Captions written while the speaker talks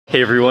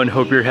Hey everyone,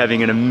 hope you're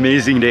having an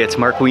amazing day. It's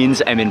Mark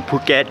Wiens. I'm in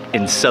Phuket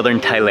in southern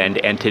Thailand,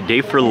 and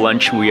today for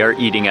lunch we are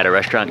eating at a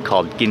restaurant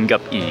called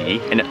Kub Ei,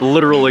 and it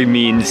literally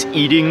means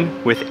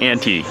eating with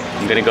Aunty.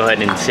 I'm gonna go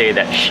ahead and say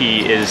that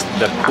she is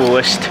the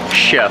coolest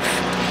chef,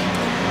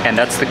 and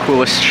that's the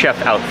coolest chef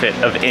outfit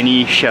of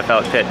any chef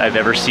outfit I've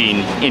ever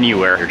seen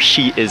anywhere.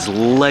 She is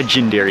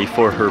legendary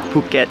for her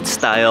Phuket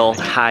style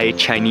Thai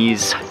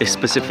Chinese,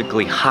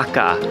 specifically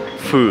Hakka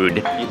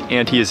food.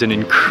 Aunty is an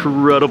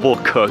incredible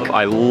cook.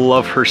 I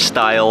love her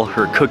style,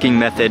 her cooking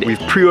method. We've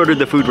pre-ordered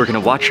the food. We're gonna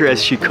watch her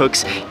as she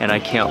cooks, and I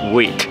can't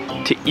wait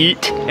to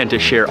eat and to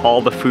share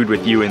all the food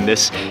with you in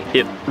this.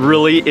 It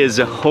really is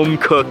a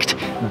home-cooked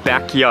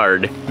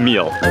backyard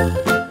meal.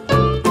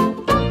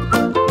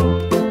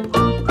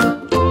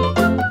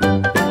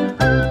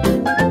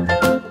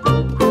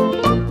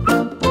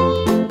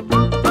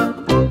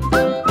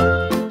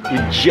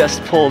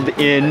 Just pulled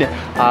in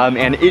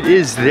and it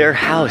is their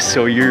house,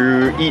 so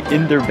you eat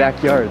in their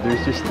backyard.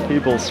 There's just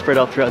tables spread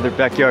out throughout their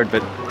backyard,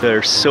 but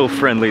they're so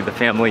friendly, the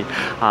family,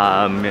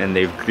 and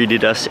they've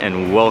greeted us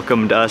and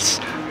welcomed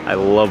us. I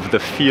love the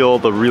feel,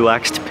 the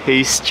relaxed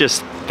pace,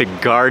 just the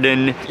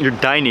garden. You're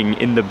dining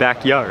in the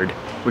backyard.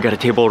 We got a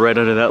table right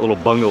under that little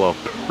bungalow.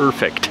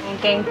 Perfect.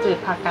 แกงจืด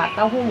ผักกาดเ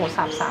ต้าหู้หมู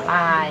สับสาล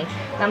าย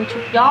น้ำชุ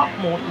บเยาะ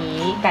หมูอี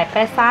ไก่แ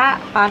ป๊ะซะ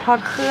ปลาทอด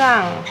เครื่อง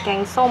แก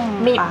งส้ม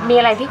มี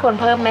อะไรที่ควร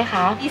เพิ่มไหมค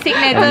ะมีซิก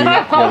เนเจอร์แบ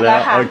บครบแล้ว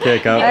ค่ะ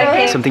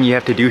Okay. Something you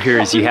have to do here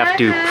is you have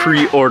to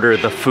pre-order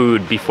the food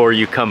before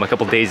you come a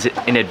couple days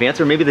in advance,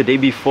 or maybe the day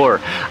before.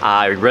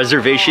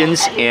 Reservations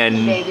and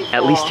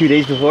at least 2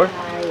 days before.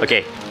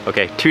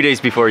 Okay, 2 days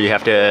before you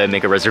have to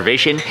make a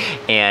reservation,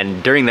 and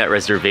during that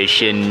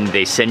reservation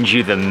they send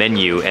you the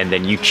menu and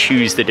then you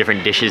choose the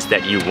different dishes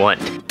that you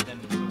want.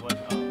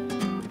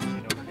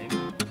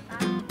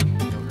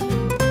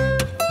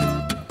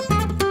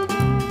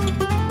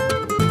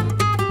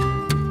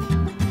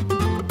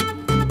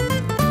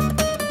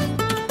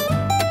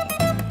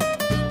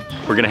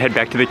 We're gonna head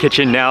back to the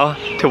kitchen now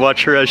to watch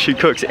her as she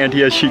cooks.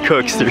 Aunty as she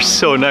cooks. They're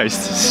so nice,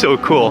 so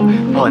cool.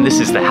 Oh, and this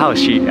is the house.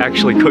 She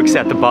actually cooks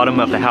at the bottom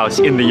of the house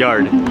in the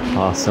yard.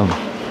 Awesome.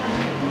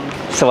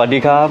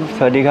 Sawadee krab.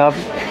 Sawadee krab.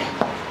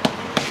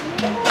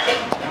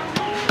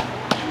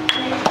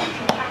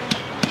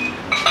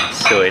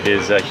 So it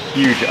is a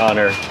huge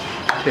honor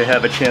to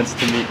have a chance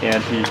to meet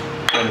Aunty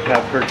and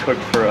have her cook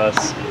for us.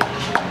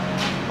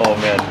 Oh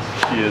man,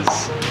 she is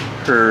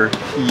her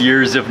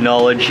years of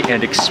knowledge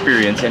and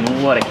experience, and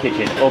what a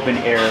kitchen. Open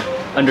air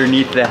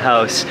underneath the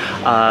house,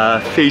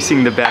 facing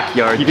the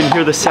backyard. You can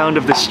hear the sound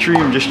of the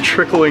stream just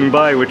trickling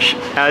by, which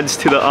adds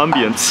to the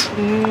ambience.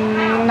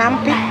 น้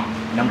ำพริก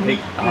น้ำพ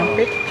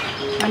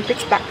ริก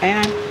ตักไอ้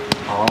นั่น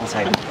อ๋อใ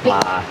ส่ปล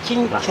า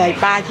ใส่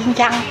ปลาชิ้น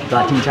จัง ปล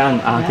าชิ้นช่าง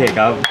โอเคค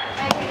รับ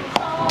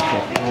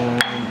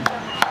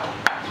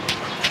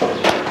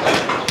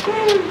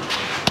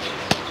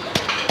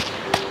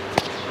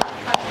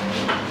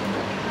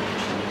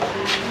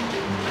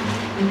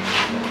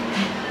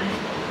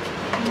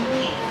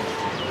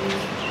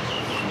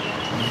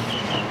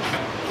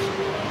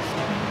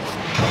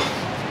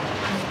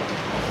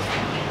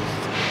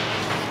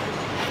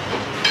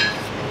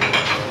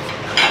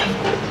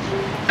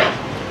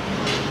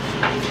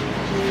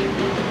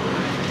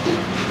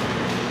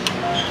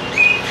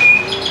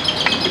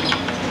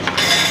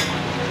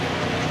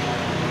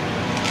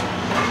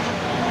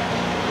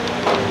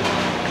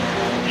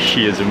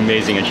She is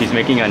amazing, and she's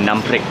making a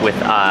namprik with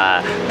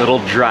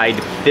little dried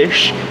fish,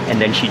 and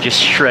then she just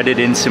shredded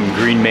in some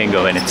green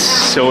mango, and it's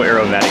so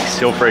aromatic,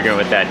 so fragrant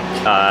with that,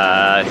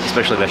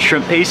 especially the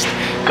shrimp paste,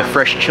 the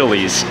fresh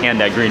chilies, and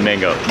that green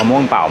mango. มะม่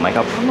วงเปล่าไหมค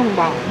รับ มะม่วงเ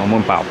ปล่ามะม่ว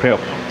งเปล่าเปรี้ยว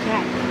ใช่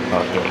โอ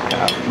เค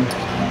ครับ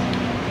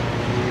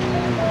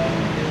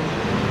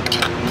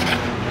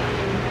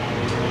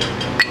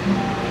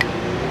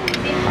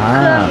เ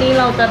ครื่องนี้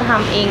เราจะท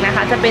ำเองนะค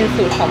ะ จะเป็น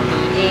สูตรของ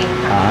นี้เอง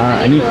ค่ะ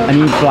อัน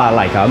นี้ปลาอะ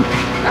ไรครับ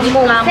ปลาม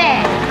งแซ่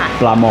ค่ะ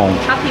ปลามง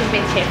ถ้าพิมพ์เป็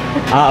นเชฟ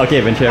โอเค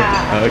เป็นเชฟ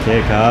โอเค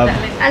ครับ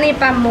อันนี้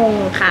ปลามง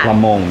ค่ะ ปลา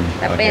มง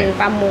แต่เป็น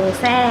ปลามง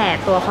แซ่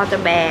ตัวเขาจะ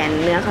แบน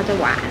เนื้อเขาจะ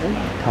หวาน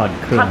ทอด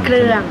เค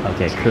รื่องโอเ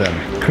คเค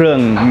รื่อง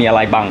มีอะไ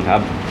รบ้างครั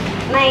บ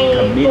ใน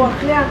ตัวเ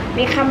ครื่อง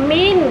มีข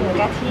มิ้น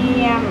กระเที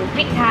ยมพ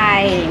ริกไท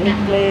ยมี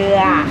เกลือ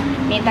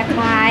มีตะไค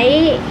ร้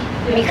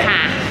มีข่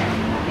า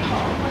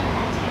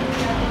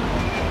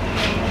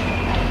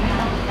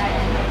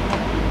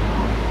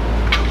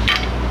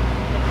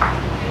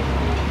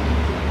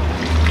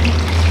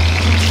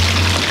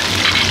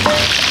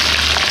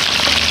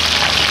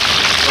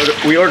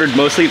We ordered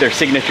mostly their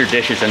signature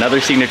dishes.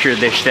 Another signature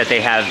dish that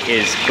they have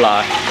is pla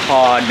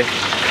tod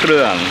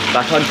kreung.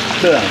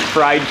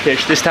 Fried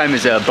fish. This time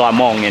is a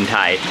balamong in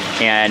Thai,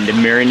 and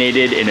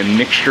marinated in a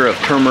mixture of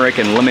turmeric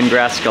and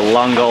lemongrass,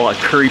 galangal, a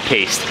curry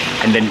paste,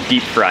 and then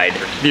deep fried.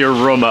 The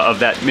aroma of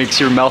that makes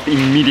your mouth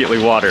immediately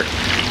water.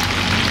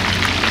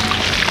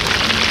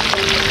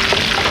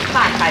 ข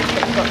าดไข่เ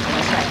ผ็ดสดไ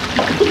ม่ใช่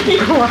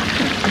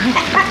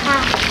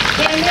เ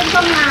ย็นเรื่อง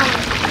ต้มย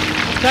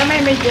ำแล้วไ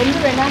ม่เย็น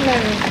ด้วยนั่นเล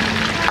ย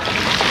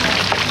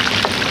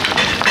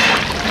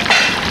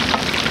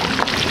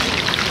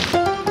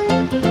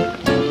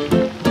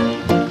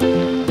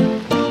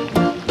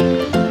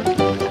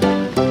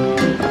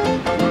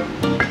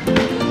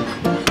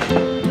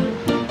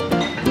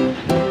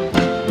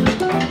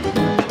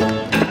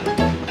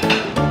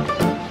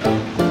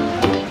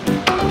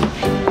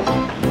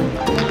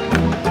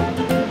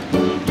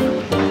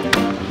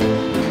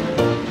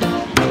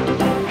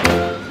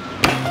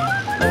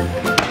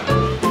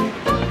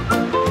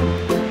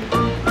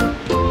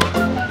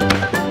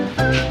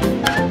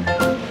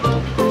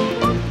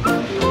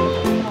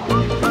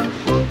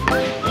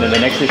the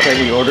next dish that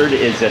we ordered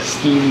is a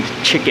steamed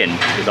chicken.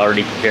 It's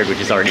already prepared, which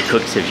is already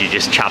cooked, so she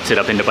just chops it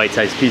up into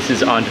bite-sized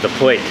pieces onto the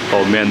plate.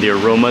 Oh man, the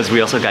aromas. We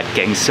also got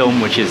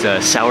gangsom, which is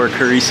a sour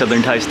curry,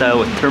 Southern Thai style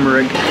with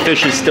turmeric.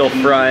 Fish is still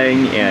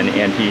frying, and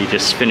Aunty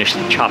just finished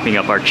chopping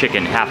up our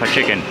chicken, half a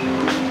chicken.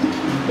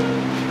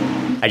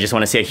 I just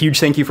want to say a huge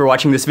thank you for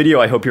watching this video.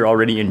 I hope you're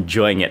already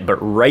enjoying it. But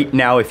right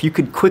now, if you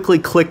could quickly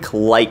click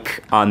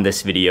like on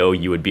this video,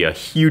 you would be a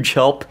huge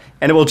help.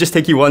 And it will just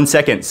take you 1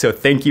 second. So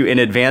thank you in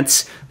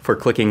advance for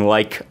clicking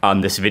like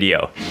on this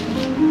video.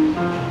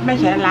 ไม่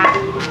ใช่ละ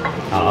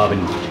เอา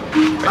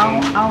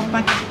ม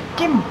า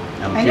จิ้ม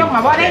ให้ยกม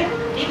าบ่ได้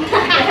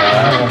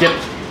Dip.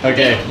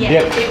 Okay.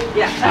 Dip.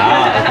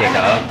 Okay.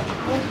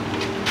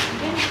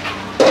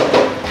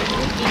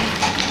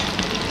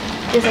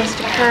 This is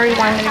the curry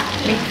one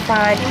we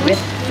fried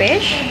with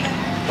fish.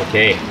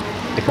 Okay.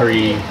 The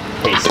curry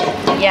paste.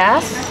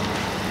 Yes.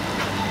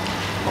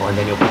 Oh, and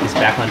then you'll put this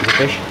back onto the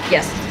fish?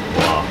 Yes.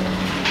 Wow.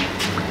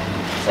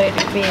 So it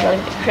will be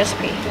really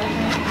crispy.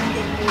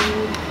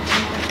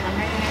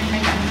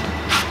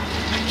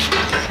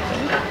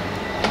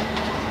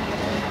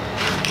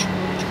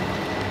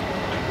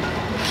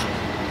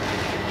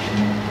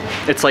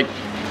 It's like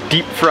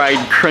deep fried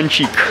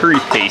crunchy curry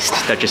paste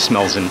that just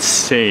smells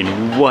insane.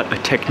 What a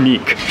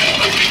technique.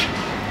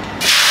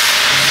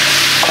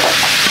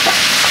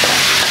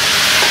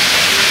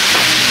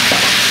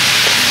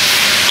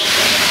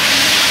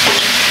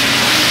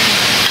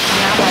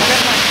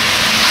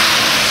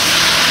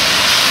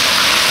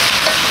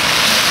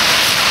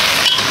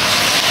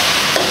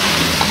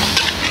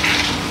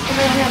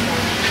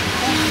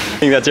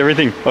 I think that's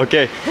everything.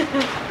 Okay.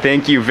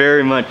 Thank you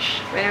very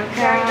much. Welcome.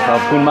 ขอ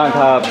บคุณมากค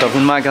รับ ขอบคุ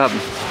ณมากครับ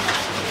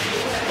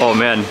Oh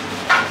man.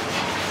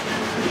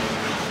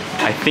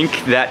 I think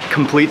that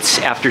completes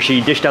after she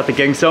dished out the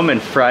gangsom and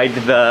fried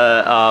the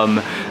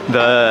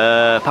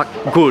pak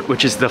gut,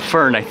 which is the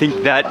fern. I think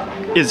that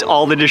is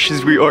all the dishes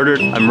we ordered.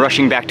 I'm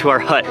rushing back to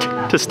our hut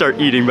to start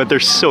eating, but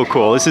they're so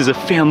cool. This is a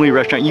family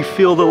restaurant. You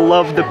feel the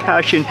love, the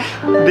passion.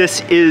 This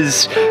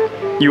is,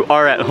 you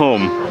are at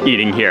home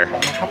eating here.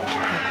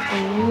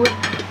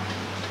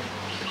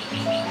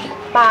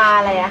 ปลา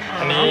อะไรอะคะ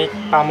อันนี้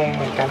ปลามงเ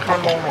หมือนกันครับ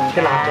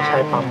ที่ร้านจะใช้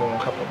ปลามง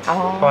ครับผม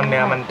เพราะเนื้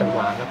อมันจะหว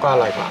านแล้วก็อ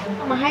ร่อยกว่า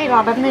มาให้รอ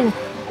แป๊บนึง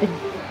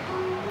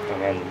Oh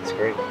man, it's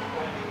great.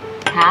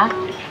 ฮะ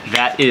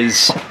That is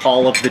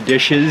all of the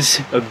dishes,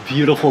 a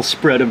beautiful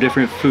spread of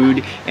different food,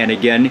 and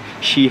again,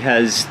 she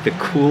has the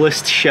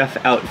coolest chef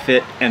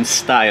outfit and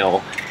style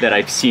that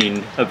I've seen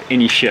of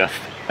any chef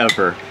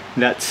ever.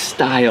 That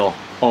style,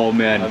 oh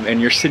man, and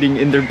you're sitting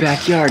in their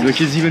backyard,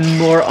 which is even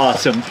more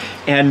awesome.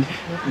 And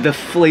the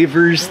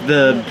flavors,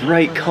 the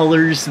bright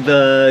colors,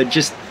 the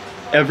just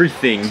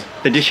everything,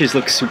 the dishes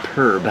look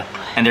superb.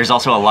 And there's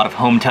also a lot of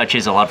home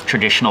touches, a lot of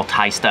traditional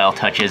Thai style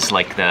touches,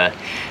 like the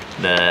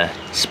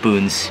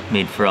spoons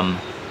made from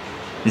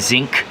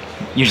zinc,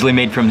 usually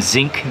made from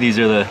zinc. These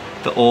are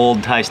the old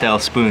Thai style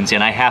spoons.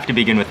 And I have to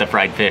begin with the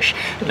fried fish,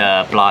 the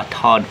pla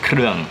tod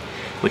kreung,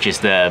 which is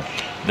the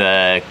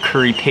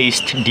curry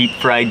paste deep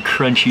fried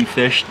crunchy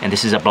fish. And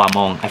this is a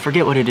blamong. I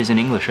forget what it is in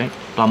English, right?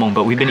 Blamong,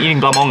 but we've been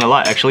eating blamong a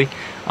lot actually.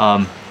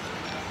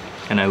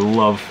 And I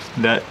love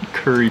that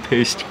curry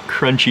paste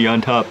crunchy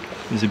on top.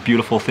 It's a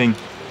beautiful thing.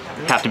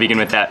 Have to begin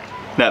with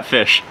that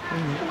fish.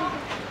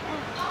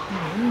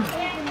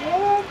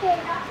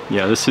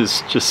 Yeah, this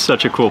is just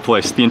such a cool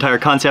place. The entire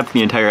concept,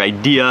 the entire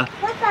idea,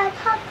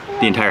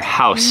 the entire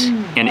house,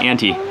 and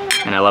Aunty.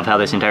 And I love how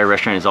this entire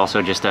restaurant is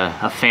also just a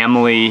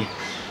family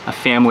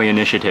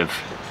initiative.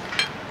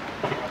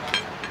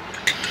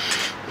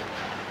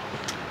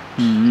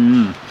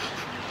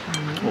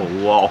 Oh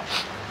wow.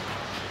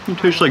 It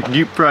tastes like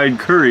deep fried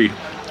curry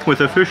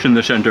with a fish in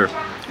the center.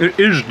 It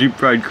is deep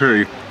fried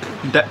curry.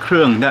 That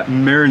kreung, that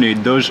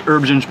marinade, those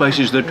herbs and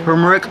spices, the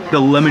turmeric,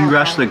 the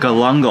lemongrass, the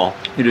galangal.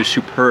 It is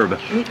superb.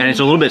 And it's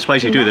a little bit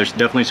spicy too. There's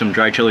definitely some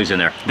dry chilies in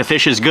there. The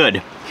fish is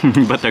good,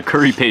 but the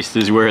curry paste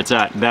is where it's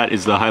at. That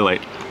is the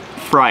highlight.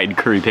 Fried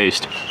curry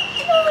paste.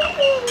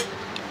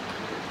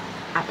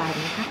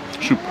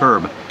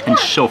 Superb and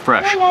so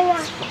fresh.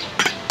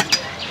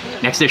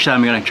 Next dish that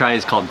I'm gonna try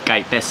is called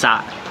gai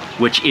pesa,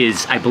 which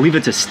is, I believe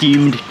it's a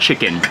steamed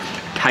chicken,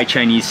 Thai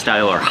Chinese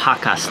style or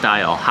Hakka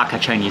style, Hakka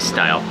Chinese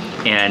style.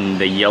 And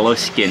the yellow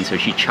skin, so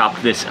she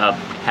chopped this up,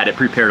 had it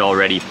prepared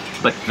already.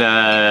 But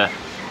the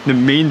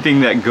main thing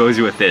that goes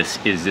with this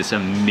is this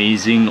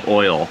amazing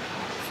oil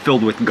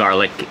filled with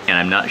garlic, and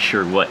I'm not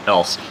sure what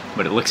else,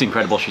 but it looks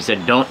incredible. She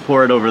said don't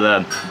pour it over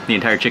the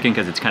entire chicken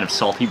because it's kind of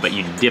salty, but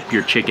you dip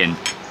your chicken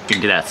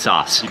into that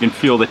sauce. You can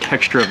feel the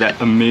texture of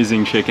that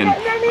amazing chicken,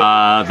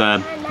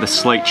 the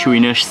slight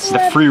chewiness, the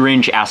free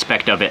range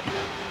aspect of it.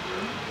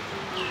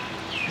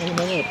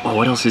 Oh,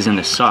 what else is in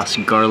this sauce?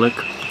 Garlic,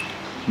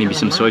 maybe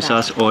some soy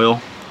sauce,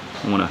 oil.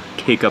 I want to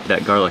cake up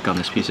that garlic on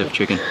this piece of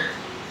chicken.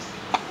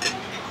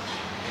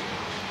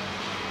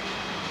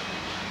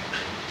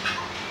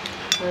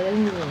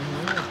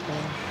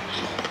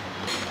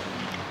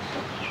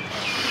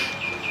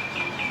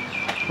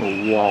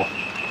 Oh wow.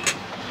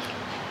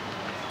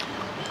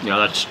 Yeah,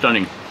 that's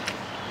stunning.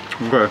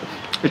 Okay.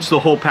 It's the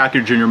whole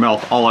package in your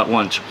mouth all at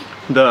once.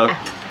 The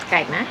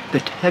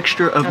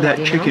texture of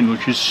that chicken,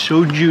 which is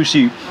so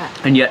juicy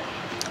and yet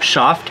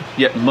soft,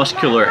 yet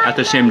muscular at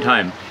the same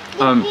time.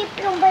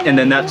 And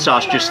then that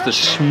sauce, just the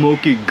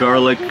smoky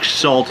garlic,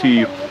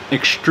 salty,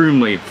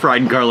 extremely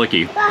fried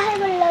garlicky.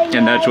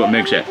 And that's what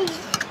makes it.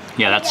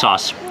 Yeah, that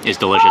sauce is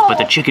delicious, but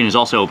the chicken is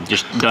also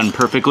just done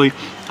perfectly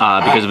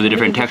because of the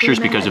different textures,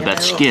 because of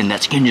that skin.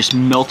 That skin just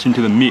melts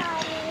into the meat.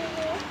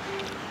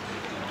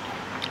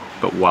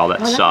 But wow,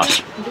 that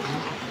sauce.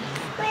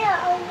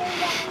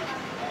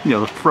 You know,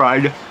 the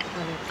fried,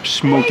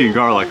 smoky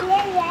garlic.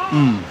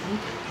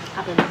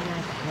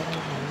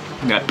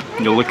 Yeah,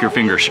 you'll lick your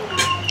fingers.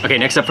 Okay,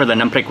 next up for the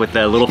namprik with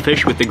the little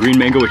fish with the green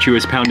mango, which he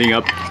was pounding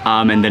up.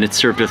 And then it's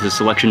served with a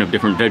selection of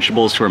different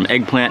vegetables from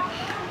eggplant,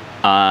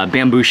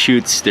 bamboo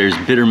shoots, there's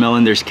bitter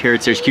melon, there's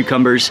carrots, there's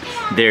cucumbers,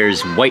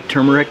 there's white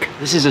turmeric.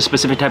 This is a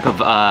specific type of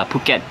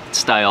Phuket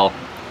style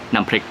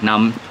namprik,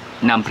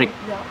 namprik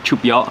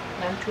chupyo.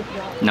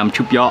 Nam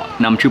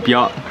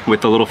chupyo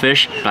with the little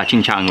fish,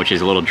 ching chang, which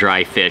is a little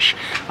dry fish,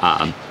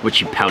 which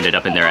you pounded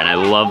up in there. And I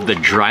love the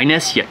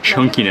dryness yet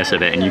chunkiness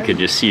of it, and you can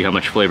just see how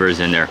much flavor is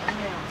in there.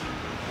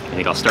 I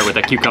think I'll start with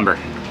a cucumber.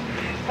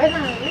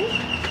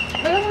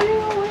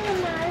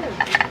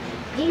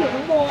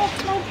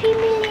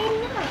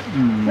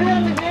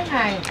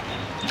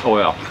 Oh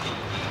yeah.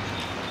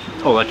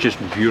 Oh, that's just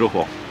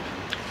beautiful.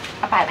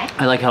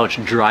 I like how it's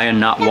dry and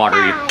not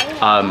watery.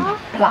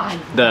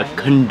 The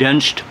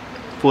condensed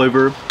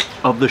flavor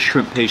of the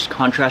shrimp paste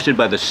contrasted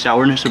by the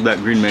sourness of that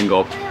green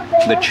mango.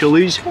 The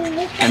chilies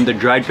and the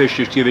dried fish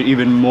just give it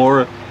even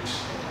more,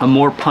 a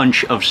more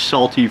punch of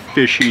salty,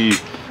 fishy,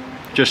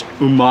 just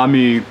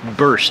umami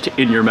burst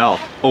in your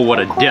mouth. Oh, what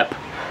a dip.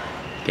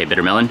 Okay,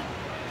 bitter melon.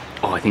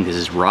 Oh, I think this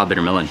is raw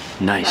bitter melon.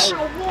 Nice.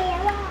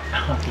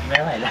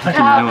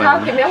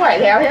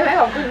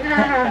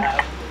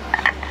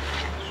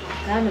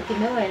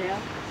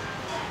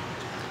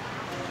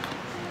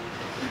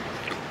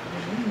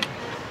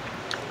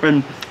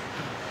 And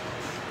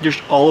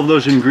just all of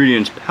those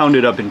ingredients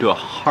pounded up into a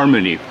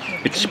harmony.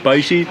 It's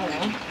spicy.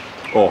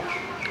 Oh.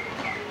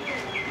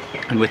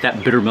 And with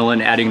that bitter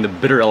melon adding the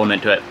bitter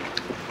element to it.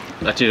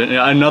 That's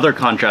another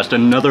contrast,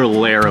 another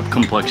layer of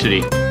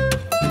complexity.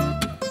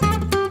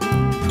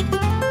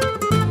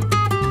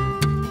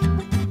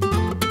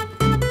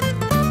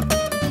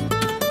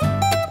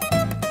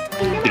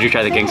 Did you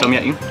try the gang som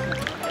yet, you?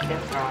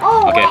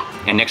 Okay,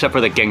 and next up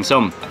for the gang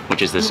som,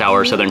 which is the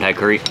sour southern Thai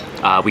curry,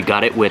 we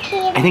got it with,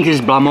 I think this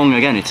is plam mong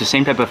again. It's the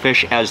same type of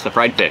fish as the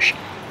fried fish.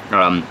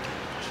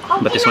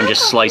 But this one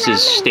just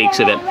slices steaks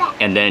of it,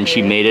 and then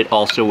she made it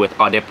also with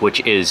adip,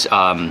 which is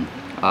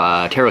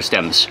taro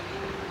stems.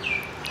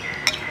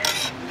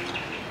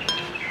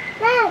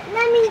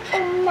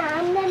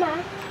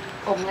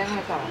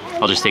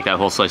 I'll just take that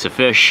whole slice of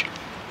fish,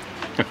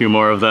 a few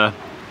more of the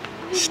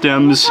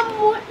stems,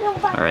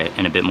 all right,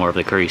 and a bit more of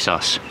the curry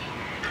sauce.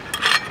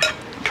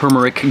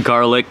 Turmeric,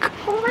 garlic,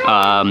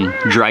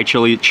 dry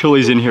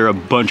chilies in here, a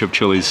bunch of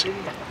chilies,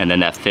 and then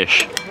that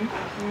fish.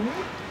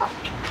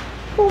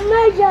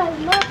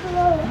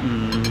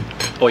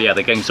 Oh yeah,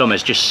 the gang som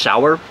is just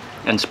sour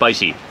and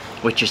spicy,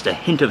 with just a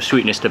hint of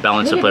sweetness to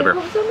balance the flavor.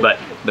 But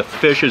the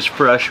fish is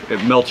fresh,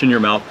 it melts in your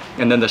mouth,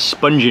 and then the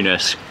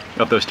sponginess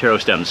of those taro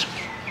stems.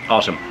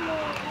 Awesome.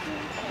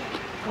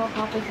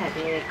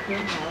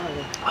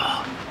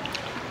 Oh,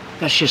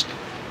 that's just,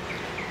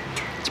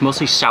 it's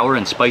mostly sour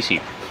and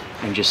spicy,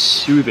 and just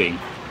soothing.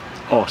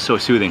 Oh, so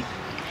soothing.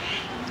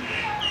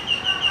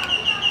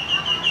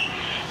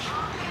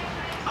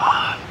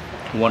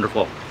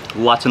 Wonderful.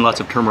 Lots and lots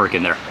of turmeric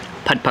in there.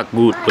 Pad pak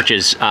gut, which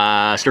is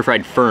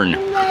stir-fried fern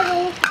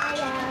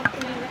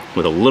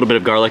with a little bit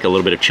of garlic, a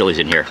little bit of chilies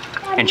in here.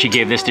 And she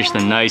gave this dish the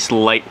nice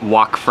light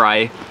wok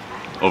fry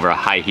over a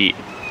high heat.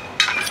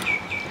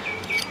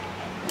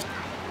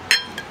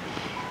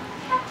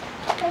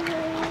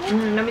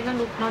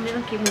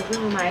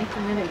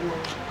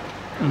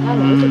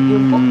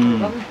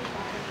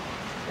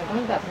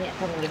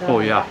 Oh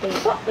yeah.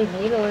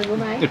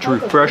 It's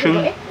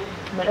refreshing.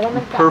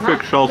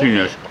 Perfect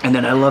saltiness. And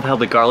then I love how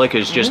the garlic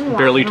is just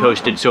barely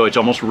toasted, so it's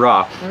almost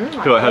raw.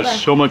 So it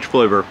has so much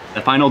flavor.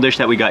 The final dish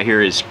that we got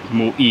here is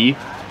Kub Ei.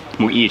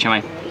 Kub Ei,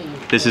 chamai.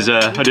 This is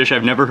a dish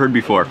I've never heard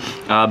before,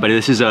 but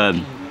this is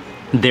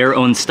their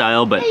own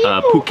style, but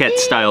Phuket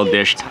style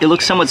dish. It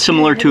looks somewhat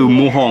similar to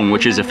muhong,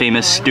 which is a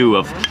famous stew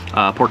of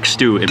pork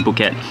stew in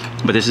Phuket,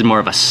 but this is more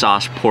of a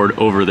sauce poured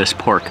over this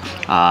pork.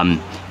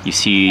 You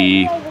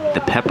see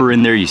the pepper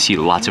in there, you see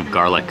lots of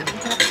garlic.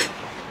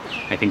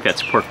 I think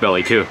that's pork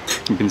belly too.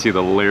 You can see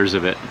the layers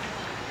of it.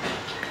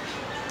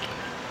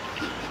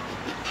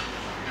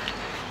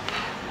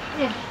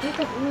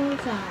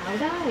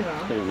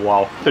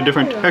 Wow, the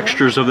different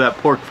textures of that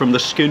pork, from the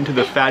skin to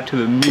the fat to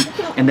the meat.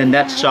 And then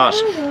that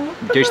sauce,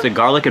 tastes the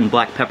garlic and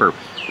black pepper,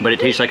 but it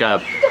tastes like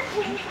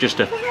just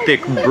a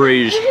thick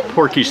braised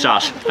porky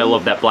sauce. I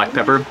love that black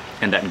pepper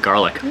and that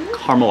garlic,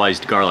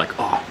 caramelized garlic.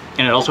 Oh.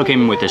 And it also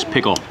came with this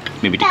pickle,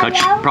 maybe to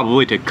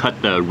probably to cut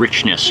the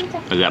richness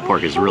of that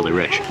pork is really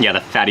rich. Yeah, the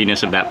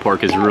fattiness of that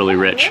pork is really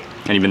rich,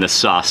 and even the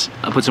sauce.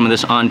 I'll put some of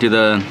this onto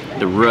the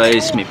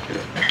rice. Maybe.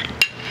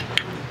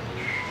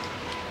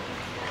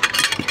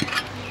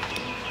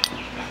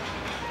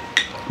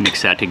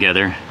 Mix that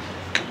together.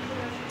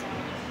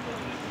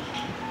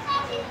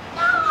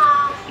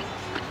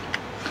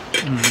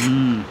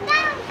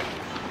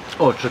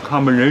 Oh, it's a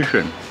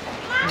combination.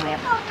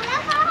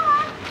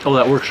 Oh,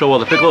 that works so well.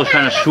 The pickle is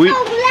kind of sweet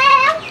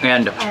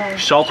and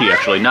salty,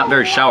 actually, not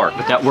very sour,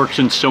 but that works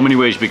in so many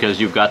ways because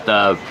you've got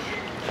the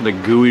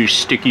gooey,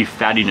 sticky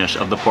fattiness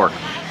of the pork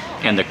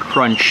and the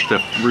crunch,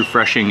 the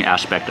refreshing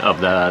aspect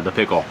of the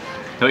pickle.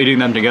 So eating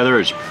them together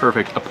is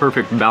perfect, a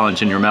perfect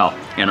balance in your mouth.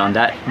 And on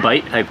that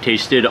bite, I've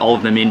tasted all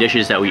of the main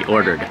dishes that we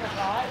ordered.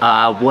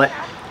 What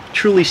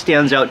truly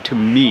stands out to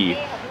me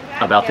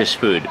about this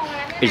food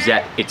is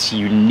that it's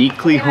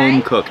uniquely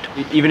home cooked.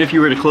 Even if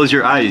you were to close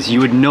your eyes, you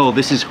would know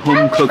this is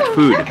home cooked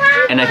food.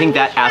 And I think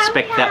that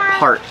aspect, that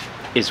part,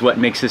 is what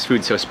makes this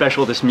food so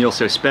special, this meal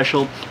so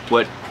special,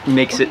 what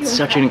makes it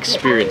such an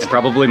experience.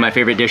 Probably my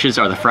favorite dishes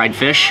are the fried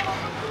fish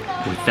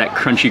with that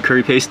crunchy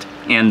curry paste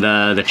and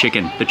the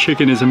chicken. The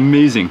chicken is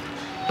amazing,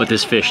 but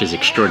this fish is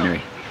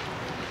extraordinary.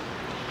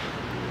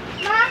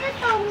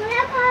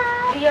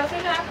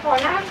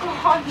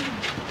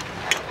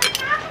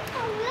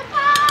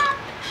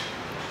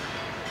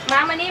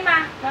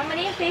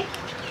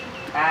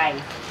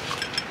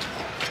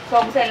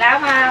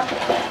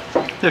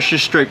 That's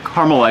just straight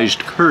caramelized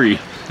curry.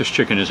 This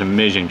chicken is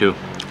amazing too.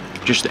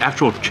 Just the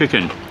actual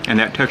chicken and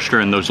that texture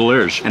and those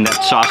layers and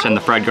that sauce and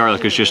the fried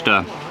garlic is just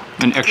an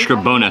extra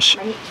bonus.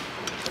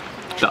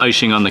 The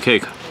icing on the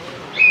cake.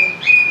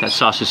 That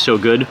sauce is so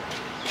good,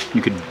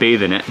 you could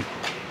bathe in it.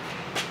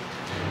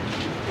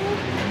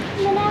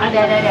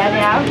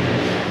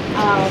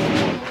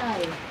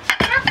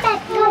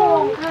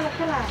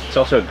 It's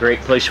also a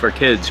great place for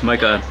kids.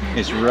 Micah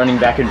is running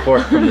back and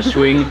forth from the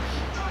swing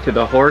to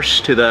the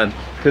horse, to the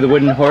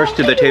wooden horse,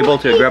 to the table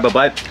to grab a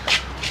bite.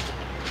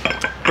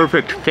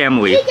 Perfect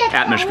family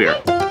atmosphere.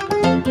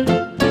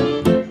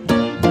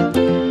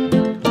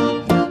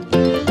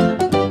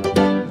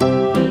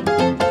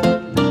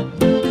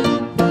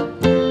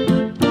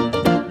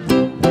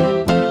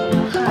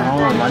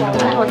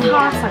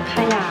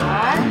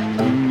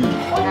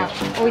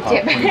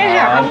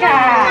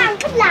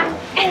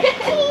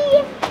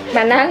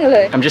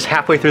 I'm just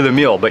halfway through the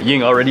meal, but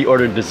Ying already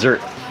ordered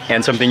dessert.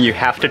 And something you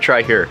have to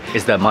try here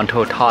is the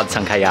mantou tod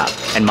sangkaya.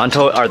 And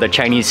mantou are the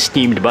Chinese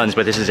steamed buns,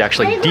 but this is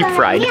actually deep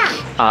fried.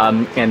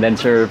 And then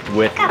served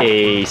with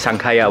a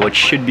sangkaya, which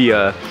should be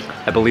I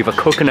believe a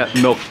coconut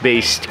milk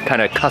based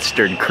kind of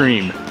custard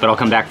cream. But I'll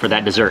come back for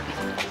that dessert.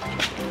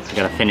 I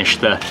gotta finish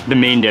the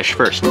main dish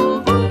first.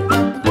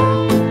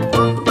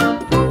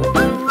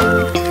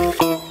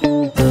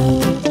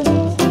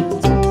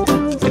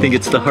 I think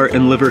it's the heart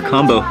and liver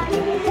combo.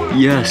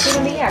 Yes,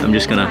 I'm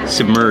just gonna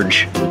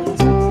submerge.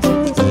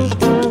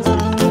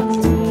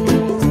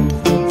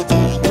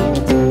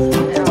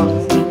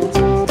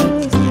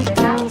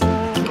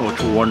 Oh,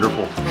 it's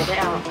wonderful.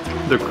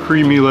 The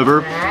creamy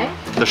liver,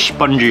 the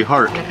spongy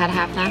heart.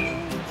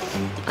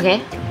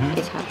 Okay,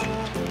 it's hot.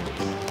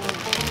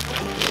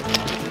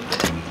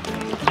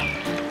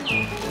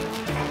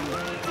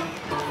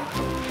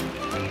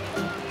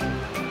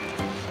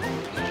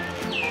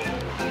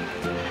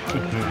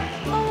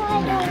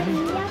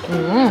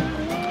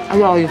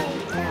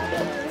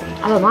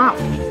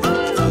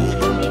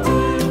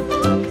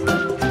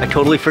 I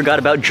totally forgot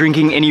about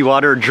drinking any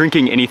water or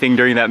drinking anything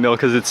during that meal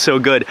because it's so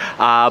good.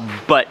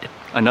 But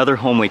another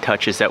homely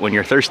touch is that when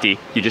you're thirsty,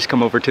 you just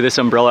come over to this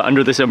umbrella.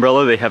 Under this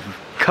umbrella, they have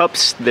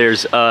cups.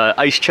 There's an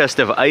ice chest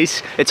of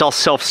ice. It's all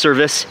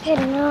self-service.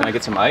 Can I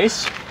get some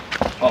ice?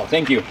 Oh,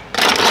 thank you.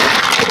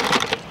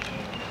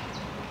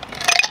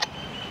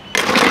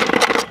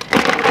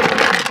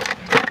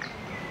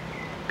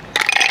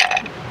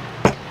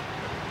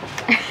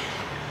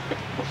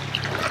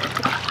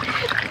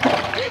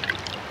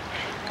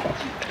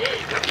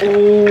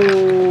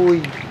 Oh,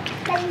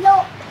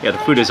 yeah, the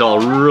food is all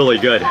really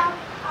good.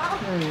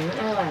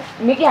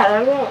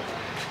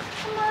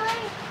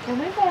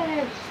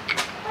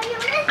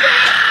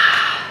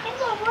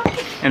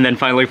 And then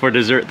finally for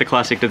dessert, the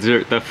classic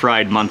dessert, the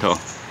fried mantou.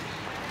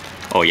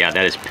 Oh yeah,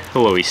 that is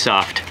pillowy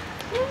soft.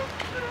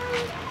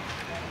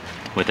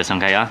 With the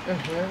sangkaya?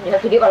 You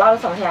have to dip a lot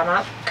of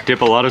sangkaya.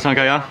 Dip a lot of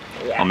sangkaya?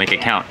 Yeah. I'll make it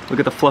count. Look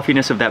at the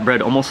fluffiness of that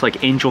bread, almost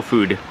like angel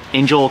food.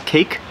 Angel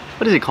cake?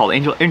 What is it called?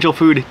 Angel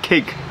food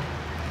cake.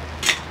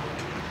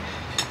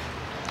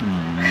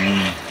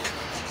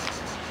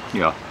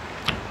 Yeah,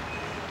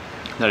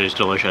 that is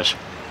delicious.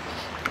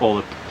 Oh,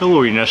 the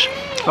pillowiness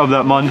of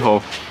that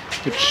mantou.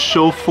 It's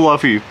so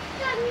fluffy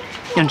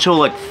and so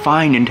like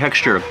fine in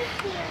texture,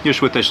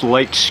 just with this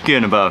light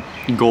skin of a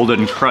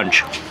golden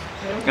crunch.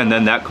 And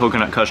then that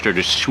coconut custard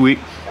is sweet,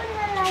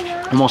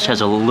 almost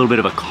has a little bit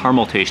of a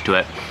caramel taste to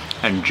it,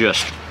 and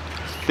just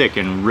thick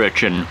and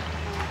rich, and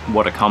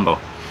what a combo.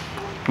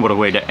 What a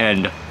way to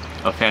end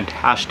a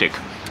fantastic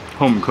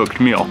home-cooked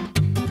meal.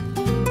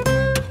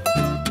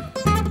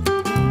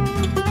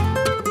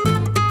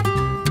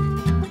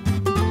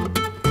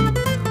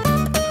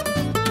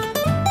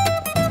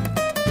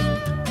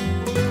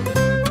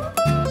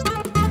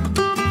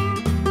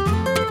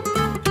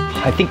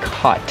 I think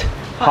hot.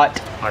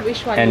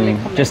 Which one you And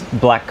recommend? just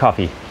black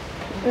coffee.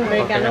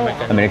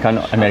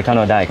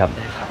 Americano ได้ครับ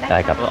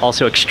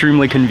Also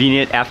extremely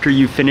convenient after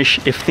you finish.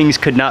 If things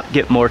could not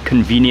get more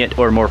convenient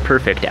or more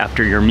perfect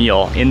after your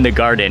meal, in the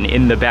garden,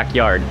 in the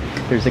backyard,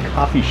 there's a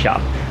coffee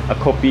shop, a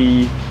kopi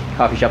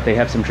coffee shop. They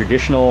have some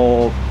traditional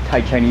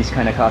Thai Chinese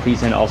kind of coffees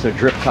and also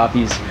drip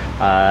coffees,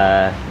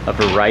 a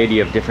variety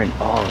of different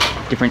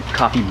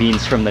coffee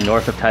beans from the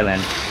north of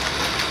Thailand.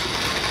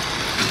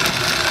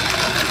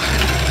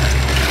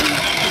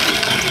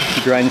 He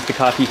grinds the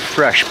coffee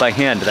fresh by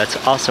hand. That's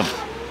awesome.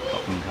 ขอ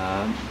บคุณครั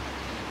บ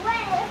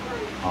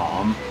หอ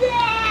ม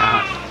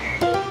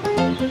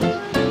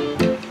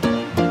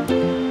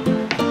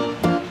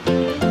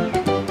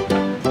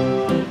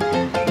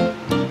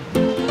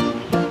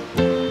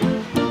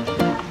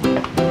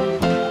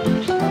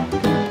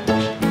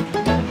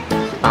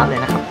ตามเลย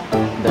นะครับ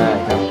ได้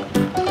ครับ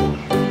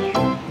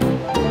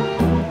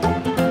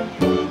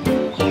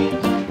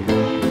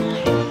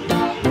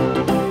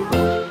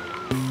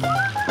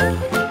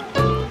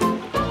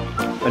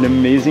An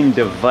amazing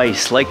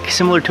device, like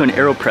similar to an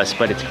AeroPress,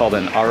 but it's called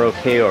an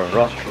ROK or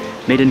ROK.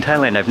 Made in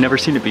Thailand. I've never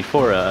seen it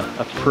before.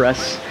 A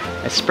press,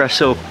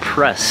 espresso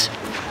press.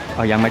 เอ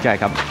ายังไม่จ่าย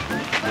ครับ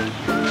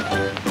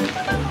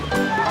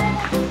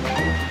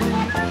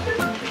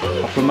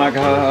ขอบคุณมากค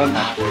รับ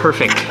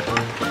Perfect.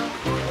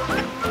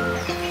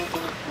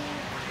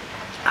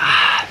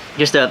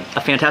 Just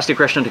a fantastic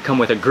restaurant to come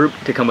with a group,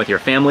 to come with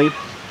your family.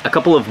 A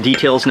couple of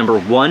details. Number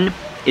one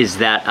is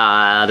that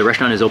the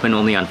restaurant is open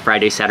only on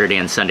Friday, Saturday,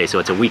 and Sunday, so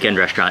it's a weekend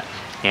restaurant,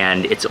 and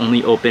it's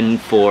only open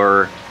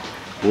for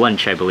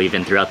lunch, I believe,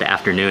 and throughout the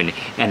afternoon.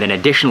 And then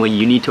additionally,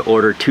 you need to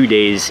order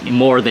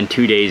more than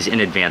 2 days in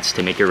advance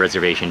to make your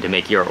reservation, to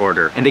make your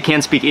order. And they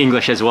can speak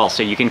English as well,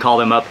 so you can call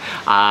them up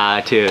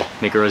to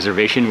make a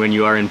reservation when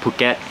you are in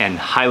Phuket, and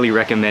highly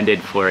recommended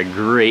for a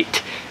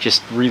great,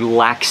 just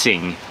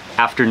relaxing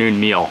afternoon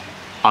meal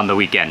on the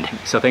weekend.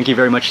 So thank you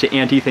very much to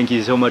Aunty. Thank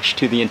you so much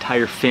to the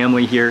entire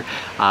family here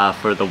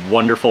for the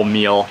wonderful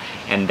meal.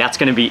 And that's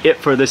going to be it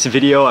for this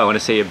video. I want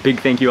to say a big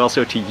thank you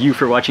also to you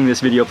for watching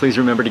this video. Please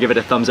remember to give it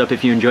a thumbs up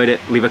if you enjoyed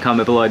it. Leave a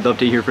comment below. I'd love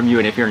to hear from you.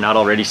 And if you're not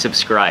already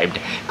subscribed,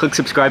 click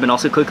subscribe and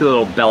also click the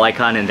little bell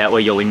icon, and that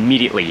way you'll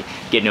immediately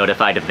get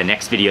notified of the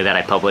next video that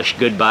I publish.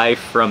 Goodbye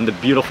from the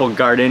beautiful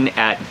garden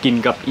at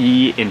Kub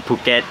Ei in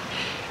Phuket,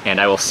 and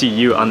I will see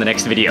you on the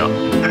next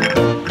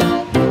video.